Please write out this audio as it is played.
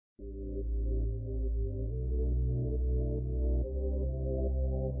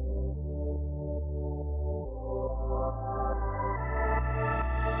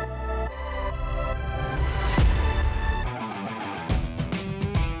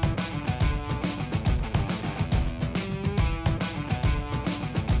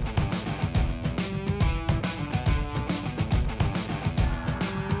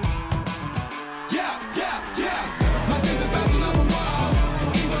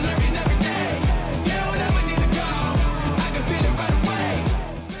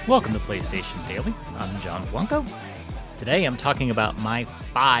Welcome to PlayStation Daily. I'm John Blanco. Today I'm talking about my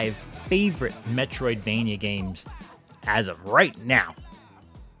 5 favorite Metroidvania games as of right now.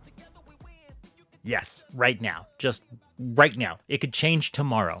 Yes, right now. Just right now. It could change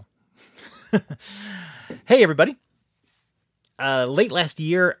tomorrow. Hey, everybody. Late last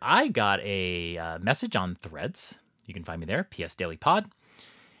year, I got a message on Threads. You can find me there, PS Daily Pod.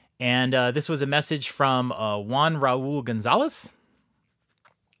 And this was a message from Juan Raul Gonzalez.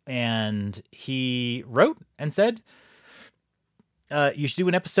 And he wrote and said, you should do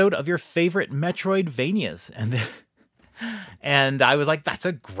an episode of your favorite Metroidvanias. And I was like, that's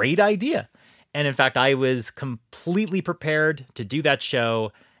a great idea. And in fact, I was completely prepared to do that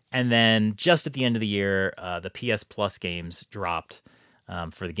show. And then just at the end of the year, the PS Plus games dropped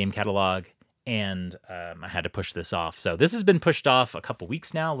for the game catalog. And I had to push this off. So this has been pushed off a couple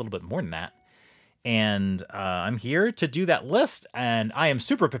weeks now, a little bit more than that. And I'm here to do that list. And I am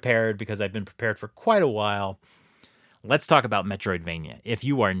super prepared because I've been prepared for quite a while. Let's talk about Metroidvania. If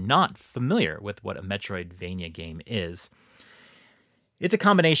you are not familiar with what a Metroidvania game is, it's a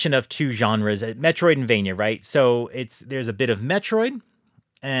combination of two genres, Metroid and Vania, right? So there's a bit of Metroid,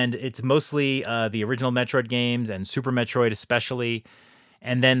 and it's mostly the original Metroid games and Super Metroid especially.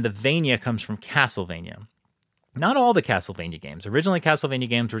 And then the Vania comes from Castlevania. Not all the Castlevania games. Originally, Castlevania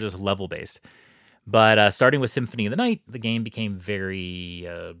games were just level-based. But starting with Symphony of the Night, the game became very,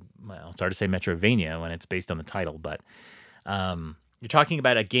 it's hard to say Metroidvania when it's based on the title, but you're talking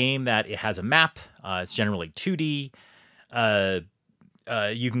about a game that it has a map. It's generally 2D.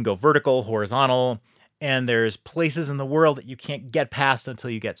 You can go vertical, horizontal, and there's places in the world that you can't get past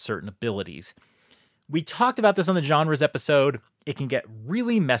until you get certain abilities. We talked about this on the genres episode. It can get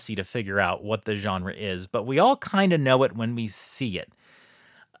really messy to figure out what the genre is, but we all kind of know it when we see it.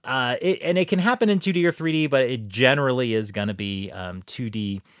 And it can happen in 2D or 3D, but it generally is going to be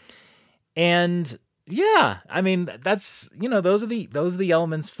 2D. And yeah, I mean, that's, those are the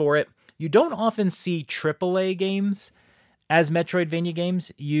elements for it. You don't often see AAA games as Metroidvania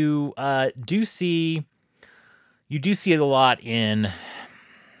games. You do see it a lot in,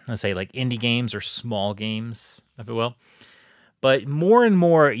 let's say, like indie games or small games, if it will. But more and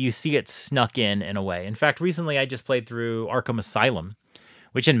more, you see it snuck in a way. In fact, recently I just played through Arkham Asylum,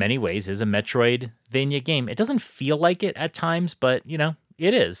 which in many ways is a Metroidvania game. It doesn't feel like it at times, but,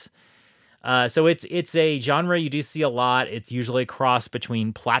 it is. So it's a genre you do see a lot. It's usually a cross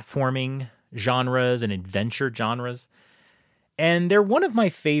between platforming genres and adventure genres. And they're one of my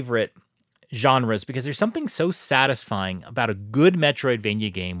favorite genres because there's something so satisfying about a good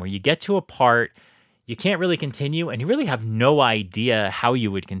Metroidvania game where you get to a part, you can't really continue, and you really have no idea how you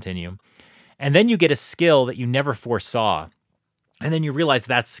would continue. And then you get a skill that you never foresaw. And then you realize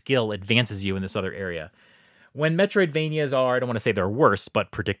that skill advances you in this other area. When Metroidvanias are, I don't want to say they're worse, but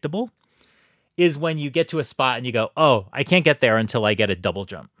predictable, is when you get to a spot and you go, oh, I can't get there until I get a double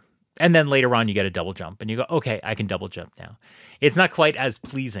jump. And then later on you get a double jump and you go, okay, I can double jump now. It's not quite as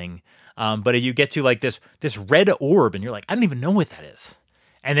pleasing, but you get to like this red orb and you're like, I don't even know what that is.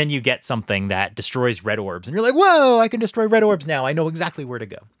 And then you get something that destroys red orbs and you're like, whoa, I can destroy red orbs now. I know exactly where to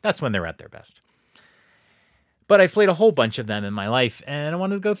go. That's when they're at their best. But I've played a whole bunch of them in my life, and I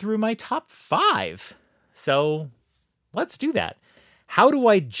wanted to go through my top 5. So let's do that. How do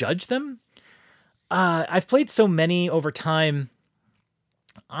I judge them? I've played so many over time.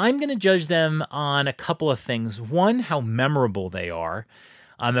 I'm going to judge them on a couple of things. One, how memorable they are.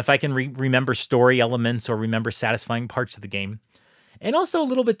 If I can remember story elements or remember satisfying parts of the game. And also a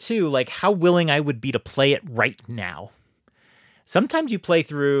little bit, too, like how willing I would be to play it right now. Sometimes you play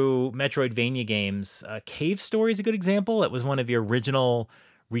through Metroidvania games. Cave Story is a good example. It was one of the original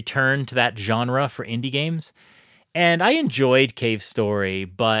return to that genre for indie games. And I enjoyed Cave Story,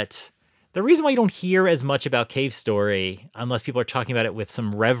 but the reason why you don't hear as much about Cave Story, unless people are talking about it with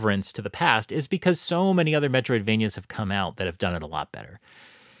some reverence to the past, is because so many other Metroidvanias have come out that have done it a lot better.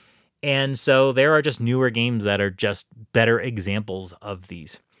 And so there are just newer games that are just better examples of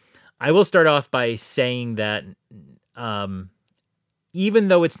these. I will start off by saying that even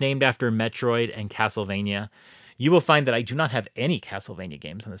though it's named after Metroid and Castlevania, you will find that I do not have any Castlevania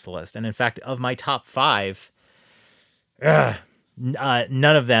games on this list. And in fact, of my top 5, none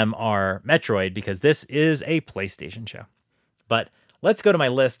of them are Metroid because this is a PlayStation show. But let's go to my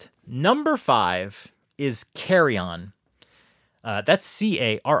list. Number 5 is Carrion. That's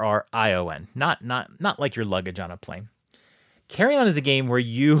Carrion, not like your luggage on a plane. Carrion is a game where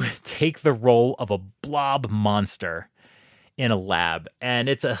you take the role of a blob monster in a lab, and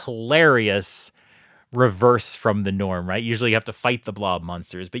it's a hilarious reverse from the norm, right? Usually you have to fight the blob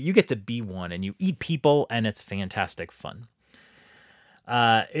monsters, but you get to be one and you eat people, and it's fantastic fun.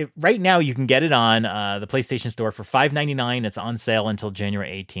 Right now, you can get it on the PlayStation Store for $5.99. It's on sale until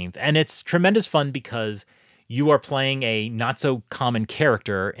January 18th. And it's tremendous fun because you are playing a not so common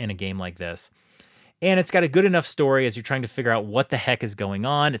character in a game like this. And it's got a good enough story as you're trying to figure out what the heck is going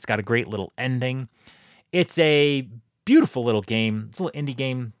on. It's got a great little ending. It's a beautiful little game. It's a little indie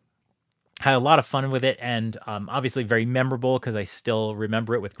game. Had a lot of fun with it, and obviously very memorable because I still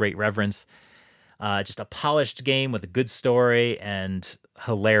remember it with great reverence. Just a polished game with a good story and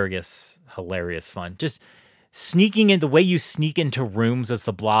hilarious fun. Just sneaking in, the way you sneak into rooms as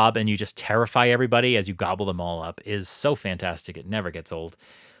the Blob and you just terrify everybody as you gobble them all up is so fantastic. It never gets old.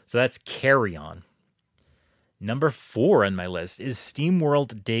 So that's Carry On. Number 4 on my list is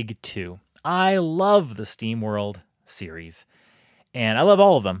SteamWorld Dig 2. I love the SteamWorld series, and I love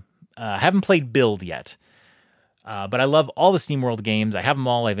all of them. I haven't played Build yet, but I love all the SteamWorld games. I have them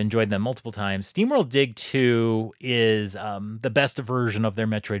all. I've enjoyed them multiple times. SteamWorld Dig 2 is the best version of their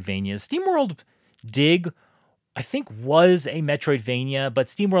Metroidvanias. SteamWorld Dig, I think, was a Metroidvania, but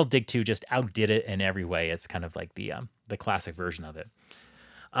SteamWorld Dig 2 just outdid it in every way. It's kind of like the classic version of it.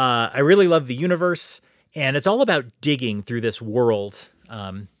 I really love the universe, and it's all about digging through this world.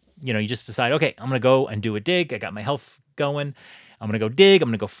 You just decide, okay, I'm going to go and do a dig. I got my health going. I'm going to go dig. I'm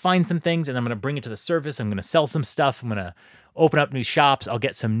going to go find some things, and I'm going to bring it to the surface. I'm going to sell some stuff. I'm going to open up new shops. I'll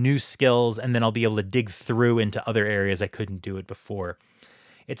get some new skills, and then I'll be able to dig through into other areas I couldn't do it before.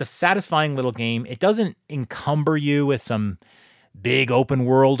 It's a satisfying little game. It doesn't encumber you with some big open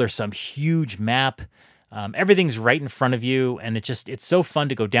world or some huge map. Everything's right in front of you, and it's so fun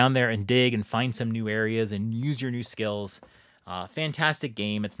to go down there and dig and find some new areas and use your new skills. Fantastic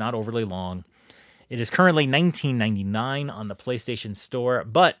game. It's not overly long. It is currently $19.99 on the PlayStation Store,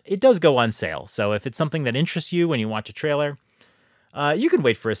 but it does go on sale. So if it's something that interests you when you watch a trailer, you can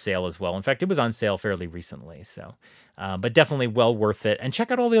wait for a sale as well. In fact, it was on sale fairly recently. So, but definitely well worth it. And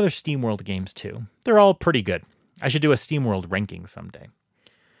check out all the other SteamWorld games too. They're all pretty good. I should do a SteamWorld ranking someday.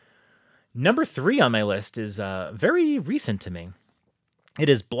 Number 3 on my list is very recent to me. It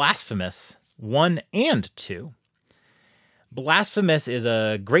is Blasphemous 1 and 2. Blasphemous is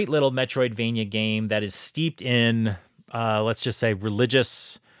a great little Metroidvania game that is steeped in, let's just say,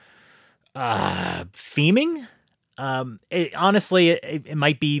 religious theming. It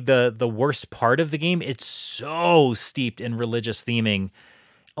might be the worst part of the game. It's so steeped in religious theming.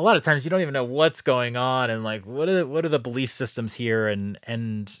 A lot of times you don't even know what's going on and like what are the belief systems here and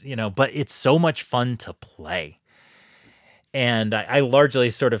but it's so much fun to play. And I largely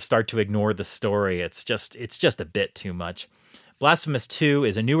sort of start to ignore the story. It's just a bit too much. Blasphemous 2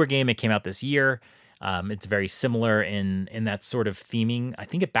 is a newer game. It came out this year. It's very similar in that sort of theming. I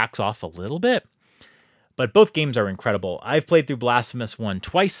think it backs off a little bit, but both games are incredible. I've played through Blasphemous 1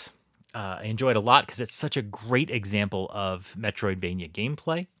 twice. I enjoyed it a lot because it's such a great example of Metroidvania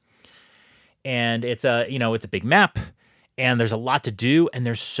gameplay. And it's a big map, and there's a lot to do, and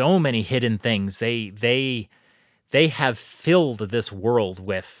there's so many hidden things. They have filled this world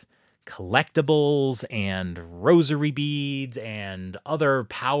with collectibles and rosary beads and other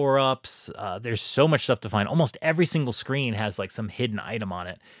power-ups. There's so much stuff to find. Almost every single screen has like some hidden item on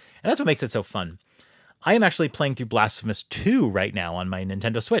it. And that's what makes it so fun. I am actually playing through Blasphemous 2 right now on my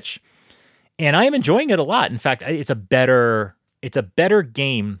Nintendo Switch. And I am enjoying it a lot. In fact, it's a better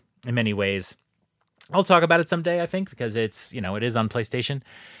game in many ways. I'll talk about it someday, I think, because it is on PlayStation.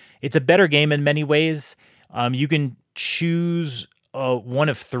 It's a better game in many ways. You can choose one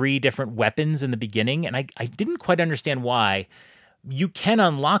of 3 different weapons in the beginning, and I didn't quite understand why. You can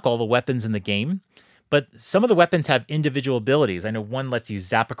unlock all the weapons in the game, but some of the weapons have individual abilities. I know one lets you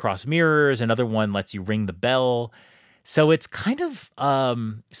zap across mirrors, another one lets you ring the bell. So it's kind of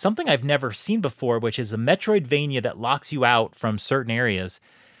something I've never seen before, which is a Metroidvania that locks you out from certain areas.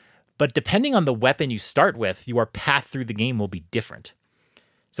 But depending on the weapon you start with, your path through the game will be different.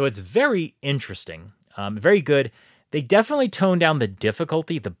 So it's very interesting, very good. They definitely toned down the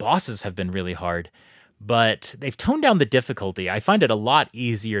difficulty. The bosses have been really hard, but they've toned down the difficulty. I find it a lot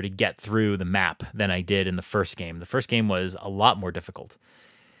easier to get through the map than I did in the first game. The first game was a lot more difficult,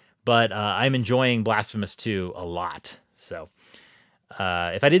 but I'm enjoying Blasphemous 2 a lot. So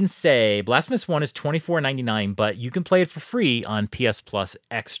if I didn't say, Blasphemous 1 is $24.99, but you can play it for free on PS Plus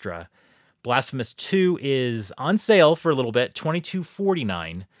Extra. Blasphemous 2 is on sale for a little bit,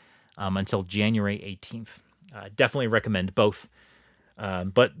 $22.49 until January 18th. Definitely recommend both.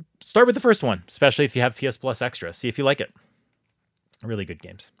 But start with the first one, especially if you have PS Plus Extra. See if you like it. Really good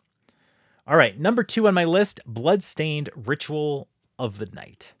games. All right, number 2 on my list, Bloodstained Ritual of the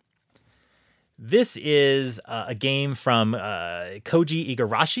Night. This is a game from Koji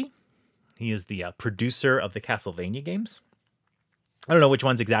Igarashi. He is the producer of the Castlevania games. I don't know which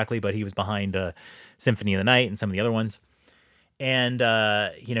ones exactly, but he was behind Symphony of the Night and some of the other ones. And,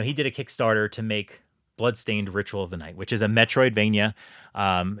 he did a Kickstarter to make Bloodstained Ritual of the Night, which is a Metroidvania,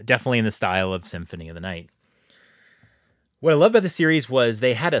 definitely in the style of Symphony of the Night. What I love about the series was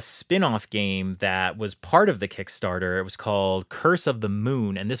they had a spin-off game that was part of the Kickstarter. It was called Curse of the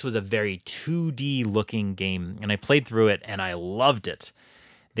Moon, and this was a very 2D looking game, and I played through it, and I loved it.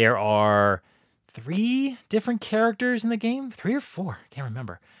 There are 3 different characters in the game, 3 or 4, can't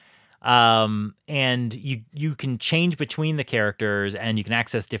remember. And you can change between the characters, and you can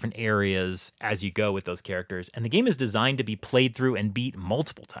access different areas as you go with those characters. And the game is designed to be played through and beat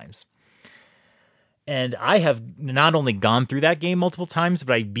multiple times. And I have not only gone through that game multiple times,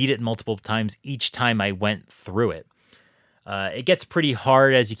 but I beat it multiple times each time I went through it. It gets pretty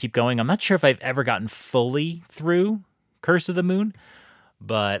hard as you keep going. I'm not sure if I've ever gotten fully through Curse of the Moon,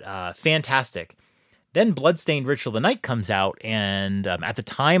 but fantastic. Then Bloodstained Ritual of the Night comes out, and at the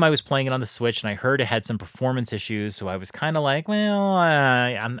time I was playing it on the Switch, and I heard it had some performance issues, so I was kind of like, well,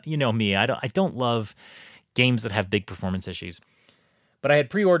 I'm, you know me, I don't love games that have big performance issues. But I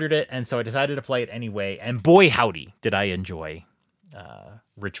had pre-ordered it, and so I decided to play it anyway, and boy howdy, did I enjoy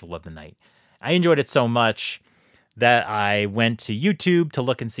Ritual of the Night. I enjoyed it so much that I went to YouTube to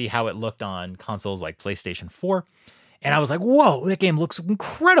look and see how it looked on consoles like PlayStation 4. And I was like, whoa, that game looks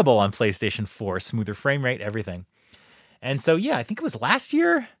incredible on PlayStation 4. Smoother frame rate, everything. And so, yeah, I think it was last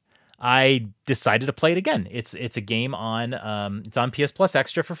year I decided to play it again. It's a game on it's on PS Plus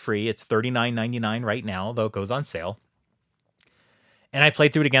Extra for free. It's $39.99 right now, though it goes on sale. And I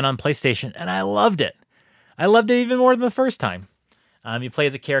played through it again on PlayStation, and I loved it. I loved it even more than the first time. You play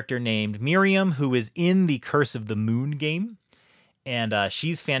as a character named Miriam, who is in the Curse of the Moon game. And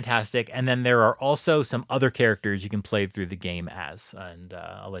she's fantastic. And then there are also some other characters you can play through the game as. And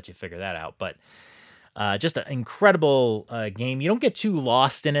I'll let you figure that out. But just an incredible game. You don't get too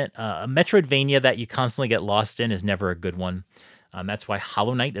lost in it. A Metroidvania that you constantly get lost in is never a good one. That's why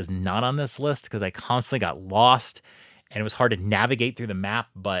Hollow Knight is not on this list, because I constantly got lost. And it was hard to navigate through the map.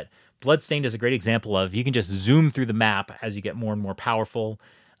 But Bloodstained is a great example of you can just zoom through the map as you get more and more powerful.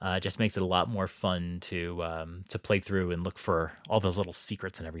 It just makes it a lot more fun to play through and look for all those little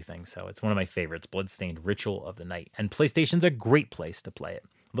secrets and everything. So it's one of my favorites, Bloodstained Ritual of the Night. And PlayStation's a great place to play it.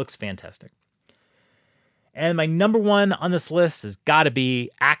 Looks fantastic. And my number 1 on this list has got to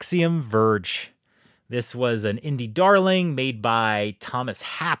be Axiom Verge. This was an indie darling made by Thomas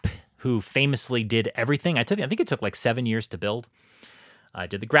Happ, who famously did everything. I think it took like 7 years to build.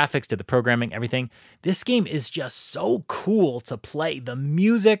 Did the graphics, did the programming, everything. This game is just so cool to play. The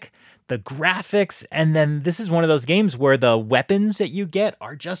music, the graphics, and then this is one of those games where the weapons that you get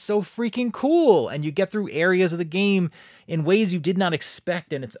are just so freaking cool, and you get through areas of the game in ways you did not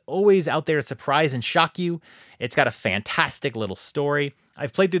expect, and it's always out there to surprise and shock you. It's got a fantastic little story.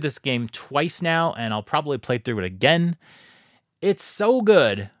 I've played through this game twice now, and I'll probably play through it again. It's so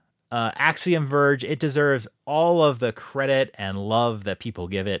good. Axiom Verge, it deserves all of the credit and love that people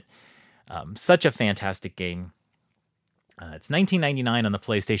give it. Such a fantastic game. It's $19.99 on the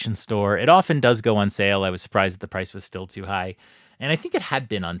PlayStation Store. It often does go on sale. I was surprised that the price was still too high. And I think it had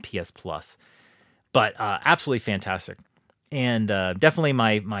been on PS Plus. But absolutely fantastic. And definitely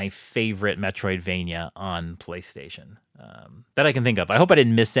my favorite Metroidvania on PlayStation that I can think of. I hope I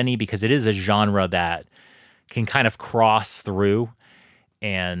didn't miss any, because it is a genre that can kind of cross through.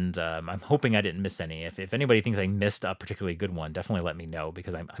 And I'm hoping I didn't miss any. If anybody thinks I missed a particularly good one, definitely let me know,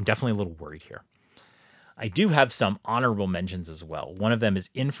 because I'm definitely a little worried here. I do have some honorable mentions as well. One of them is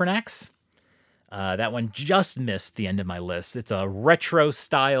Infernax. That one just missed the end of my list. It's a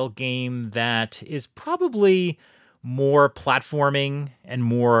retro-style game that is probably more platforming and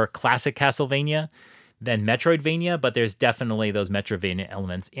more classic Castlevania than Metroidvania, but there's definitely those Metroidvania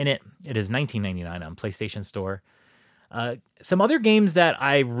elements in it. It is $19.99 on PlayStation Store. Some other games that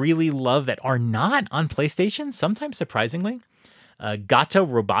I really love that are not on PlayStation, sometimes surprisingly. Gato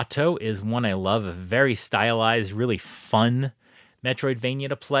Roboto is one I love, a very stylized, really fun Metroidvania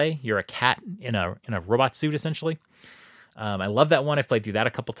to play. You're a cat in a robot suit, essentially. I love that one. I've played through that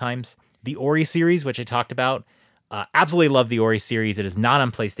a couple times. The Ori series, which I talked about, absolutely love the Ori series. It is not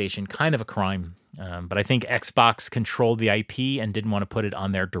on PlayStation, kind of a crime. But I think Xbox controlled the IP and didn't want to put it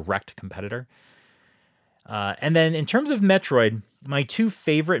on their direct competitor. And then in terms of Metroid, my 2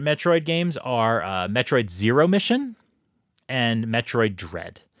 favorite Metroid games are Metroid Zero Mission and Metroid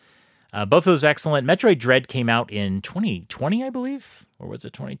Dread. Both of those excellent. Metroid Dread came out in 2020, I believe. Or was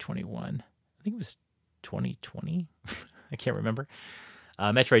it 2021? I think it was 2020. I can't remember.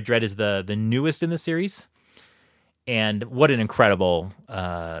 Metroid Dread is the newest in the series. And what an incredible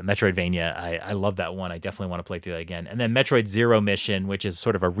Metroidvania. I love that one. I definitely want to play through that again. And then Metroid Zero Mission, which is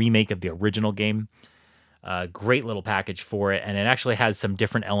sort of a remake of the original game. Great little package for it. And it actually has some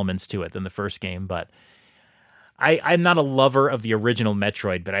different elements to it than the first game. But I'm not a lover of the original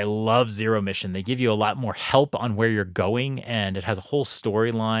Metroid, but I love Zero Mission. They give you a lot more help on where you're going. And it has a whole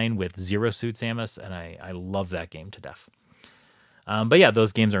storyline with Zero Suit Samus. And I love that game to death. But yeah,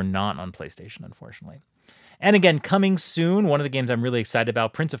 those games are not on PlayStation, unfortunately. And again, coming soon, one of the games I'm really excited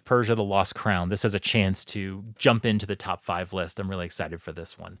about, Prince of Persia: The Lost Crown. This has a chance to jump into the top 5 list. I'm really excited for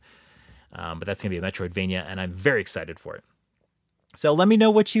this one. But that's going to be a Metroidvania, and I'm very excited for it. So let me know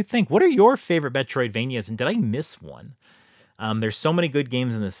what you think. What are your favorite Metroidvanias, and did I miss one? There's so many good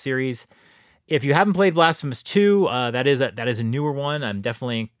games in this series. If you haven't played Blasphemous 2, that is a newer one. I'm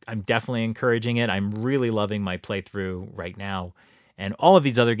definitely encouraging it. I'm really loving my playthrough right now. And all of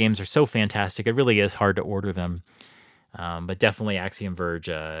these other games are so fantastic. It really is hard to order them. But definitely Axiom Verge,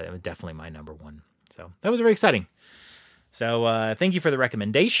 definitely my number one. So that was very exciting. So thank you for the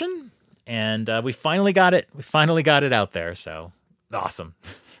recommendation. And we finally got it. We finally got it out there. So awesome.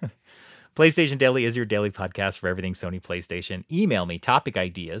 PlayStation Daily is your daily podcast for everything Sony PlayStation. Email me topic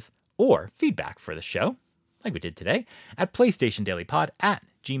ideas or feedback for the show, like we did today, at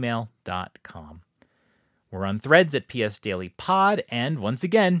PlayStationDailyPod@gmail.com. We're on Threads at PS Daily Pod, and once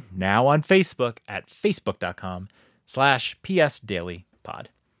again, now on Facebook at facebook.com/PS Daily Pod.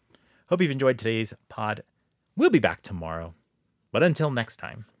 Hope you've enjoyed today's pod. We'll be back tomorrow, but until next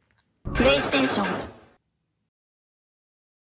time. PlayStation